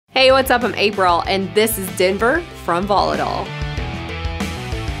Hey, what's up? I'm April, and this is Denver from Volatile.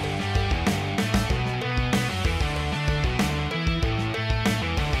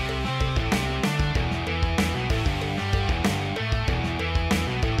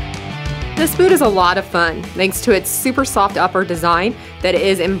 This boot is a lot of fun, thanks to its super soft upper design that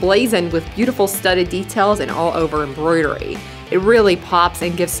is emblazoned with beautiful studded details and all over embroidery. It really pops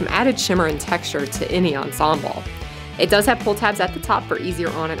and gives some added shimmer and texture to any ensemble. It does have pull tabs at the top for easier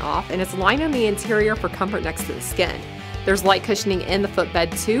on and off, and it's lined on the interior for comfort next to the skin. There's light cushioning in the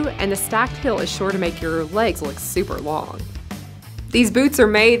footbed too, and the stacked heel is sure to make your legs look super long. These boots are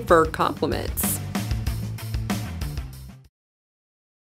made for compliments.